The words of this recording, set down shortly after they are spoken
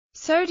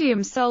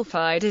Sodium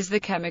sulfide is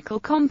the chemical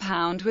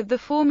compound with the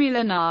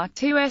formula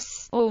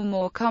Na2S, or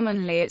more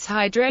commonly its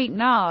hydrate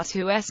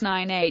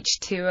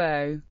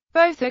Na2S9H2O.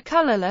 Both are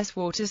colorless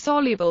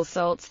water-soluble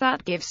salts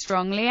that give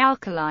strongly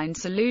alkaline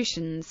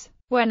solutions.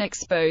 When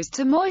exposed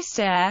to moist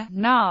air,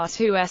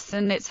 Na2S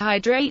and its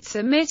hydrates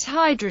emit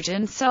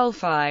hydrogen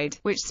sulfide,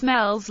 which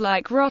smells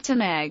like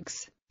rotten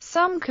eggs.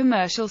 Some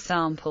commercial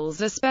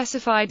samples are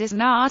specified as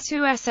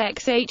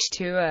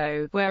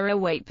Na2SXH2O, where a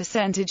weight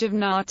percentage of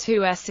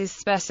Na2S is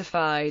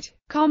specified.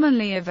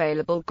 Commonly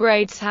available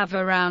grades have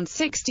around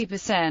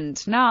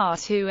 60%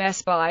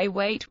 Na2S by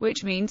weight,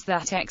 which means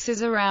that X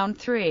is around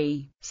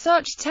 3.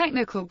 Such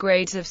technical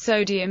grades of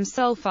sodium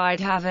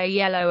sulfide have a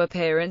yellow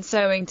appearance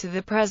owing to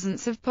the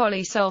presence of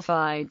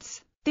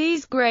polysulfides.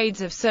 These grades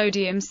of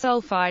sodium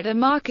sulfide are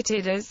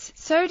marketed as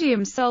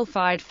sodium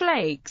sulfide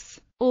flakes.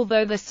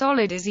 Although the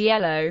solid is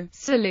yellow,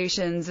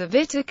 solutions of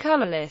it are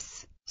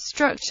colorless.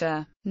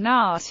 Structure: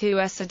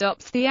 Na2S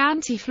adopts the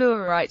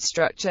anti-fluorite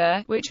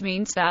structure, which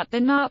means that the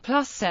Na+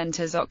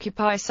 centers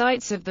occupy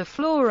sites of the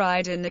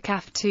fluoride in the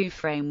CAF2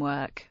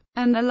 framework,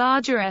 and the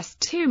larger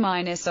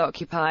S2-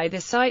 occupy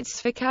the sites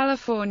for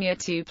California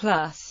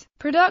 2+.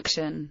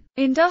 Production: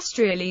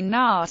 industrially,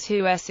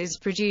 Na2S is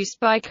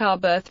produced by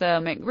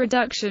carbothermic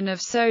reduction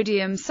of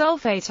sodium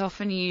sulfate,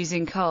 often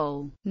using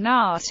coal.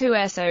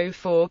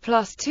 Na2SO4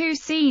 plus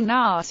 2C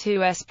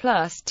Na2S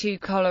plus 2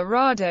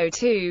 Colorado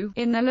 2.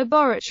 In the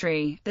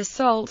laboratory, the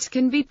salt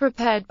can be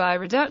prepared by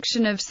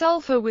reduction of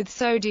sulfur with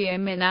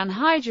sodium in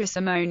anhydrous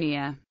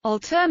ammonia.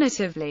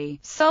 Alternatively,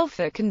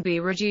 sulfur can be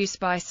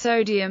reduced by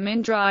sodium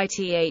in dry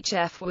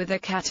THF with a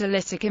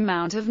catalytic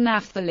amount of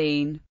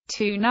naphthalene.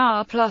 2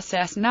 Na plus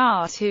S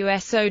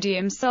Na2S.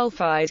 Sodium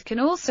sulfide can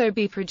also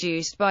be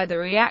produced by the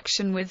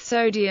reaction with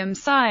sodium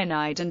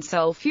cyanide and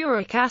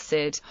sulfuric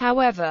acid.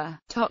 However,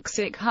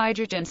 toxic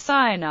hydrogen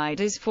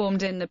cyanide is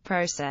formed in the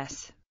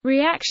process.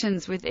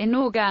 Reactions with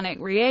inorganic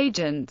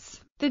reagents.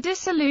 The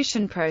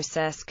dissolution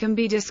process can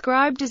be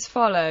described as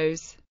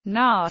follows.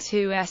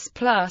 Na2S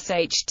plus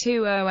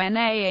H2O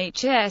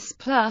NaHS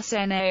plus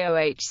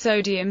NaOH.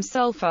 Sodium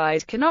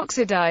sulfide can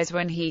oxidize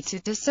when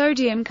heated to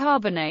sodium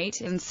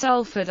carbonate and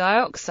sulfur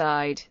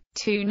dioxide.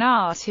 2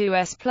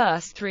 Na2S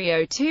plus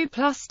 3O2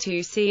 plus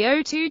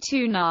 2CO2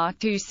 2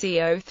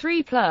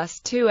 Na2CO3 plus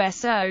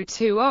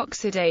 2SO2.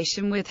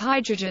 Oxidation with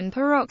hydrogen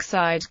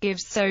peroxide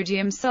gives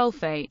sodium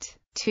sulfate.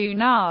 2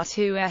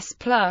 Na2S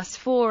plus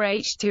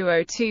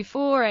 4H2O2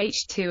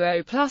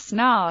 4H2O plus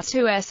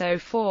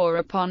Na2SO4.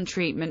 Upon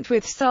treatment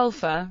with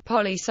sulfur,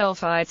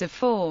 polysulfides are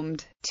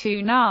formed.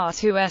 2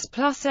 Na2S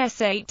plus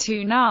S8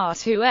 2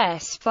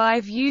 Na2S.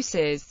 5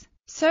 uses.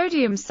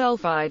 Sodium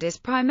sulfide is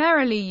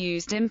primarily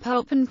used in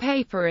pulp and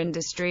paper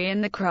industry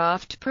in the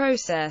craft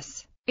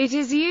process. It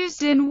is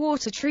used in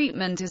water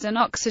treatment as an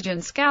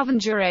oxygen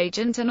scavenger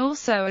agent and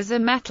also as a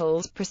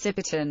metals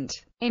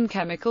precipitant. In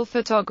chemical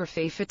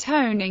photography for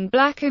toning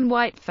black and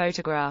white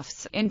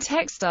photographs, in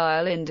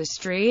textile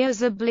industry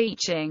as a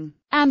bleaching,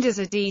 and as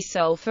a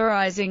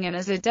desulfurizing and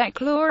as a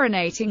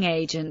dechlorinating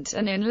agent,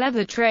 and in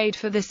leather trade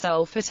for the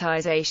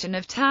sulfatization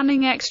of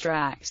tanning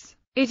extracts.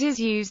 It is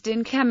used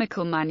in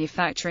chemical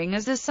manufacturing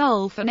as a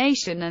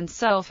sulfonation and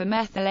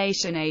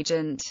sulfamethylation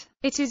agent.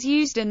 It is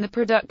used in the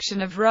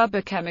production of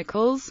rubber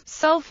chemicals,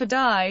 sulfur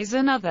dyes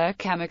and other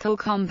chemical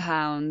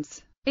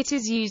compounds. It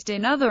is used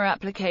in other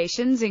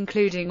applications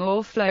including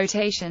ore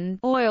flotation,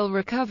 oil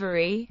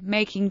recovery,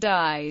 making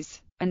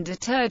dyes, and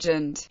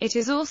detergent. It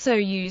is also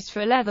used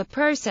for leather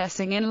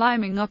processing and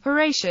liming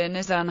operation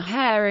as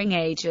unhairing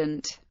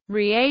agent.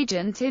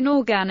 Reagent in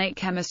organic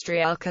chemistry.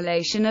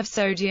 Alkylation of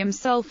sodium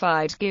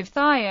sulfide give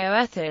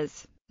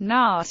thioethers.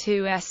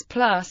 Na2S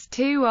plus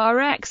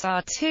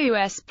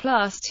 2RxR2S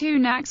plus 2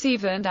 NAX.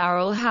 Even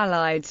aryl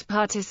halides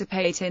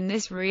participate in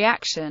this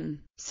reaction.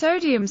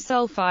 Sodium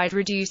sulfide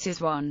reduces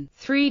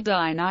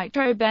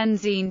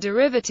 1,3-dinitrobenzene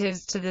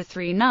derivatives to the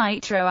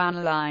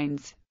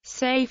 3-nitroanilines.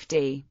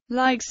 Safety.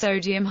 Like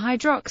sodium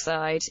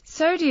hydroxide,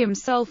 sodium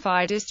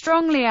sulfide is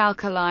strongly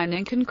alkaline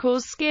and can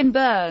cause skin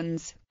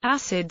burns.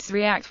 Acids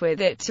react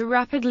with it to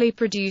rapidly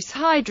produce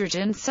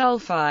hydrogen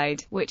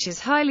sulfide, which is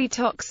highly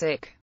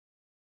toxic.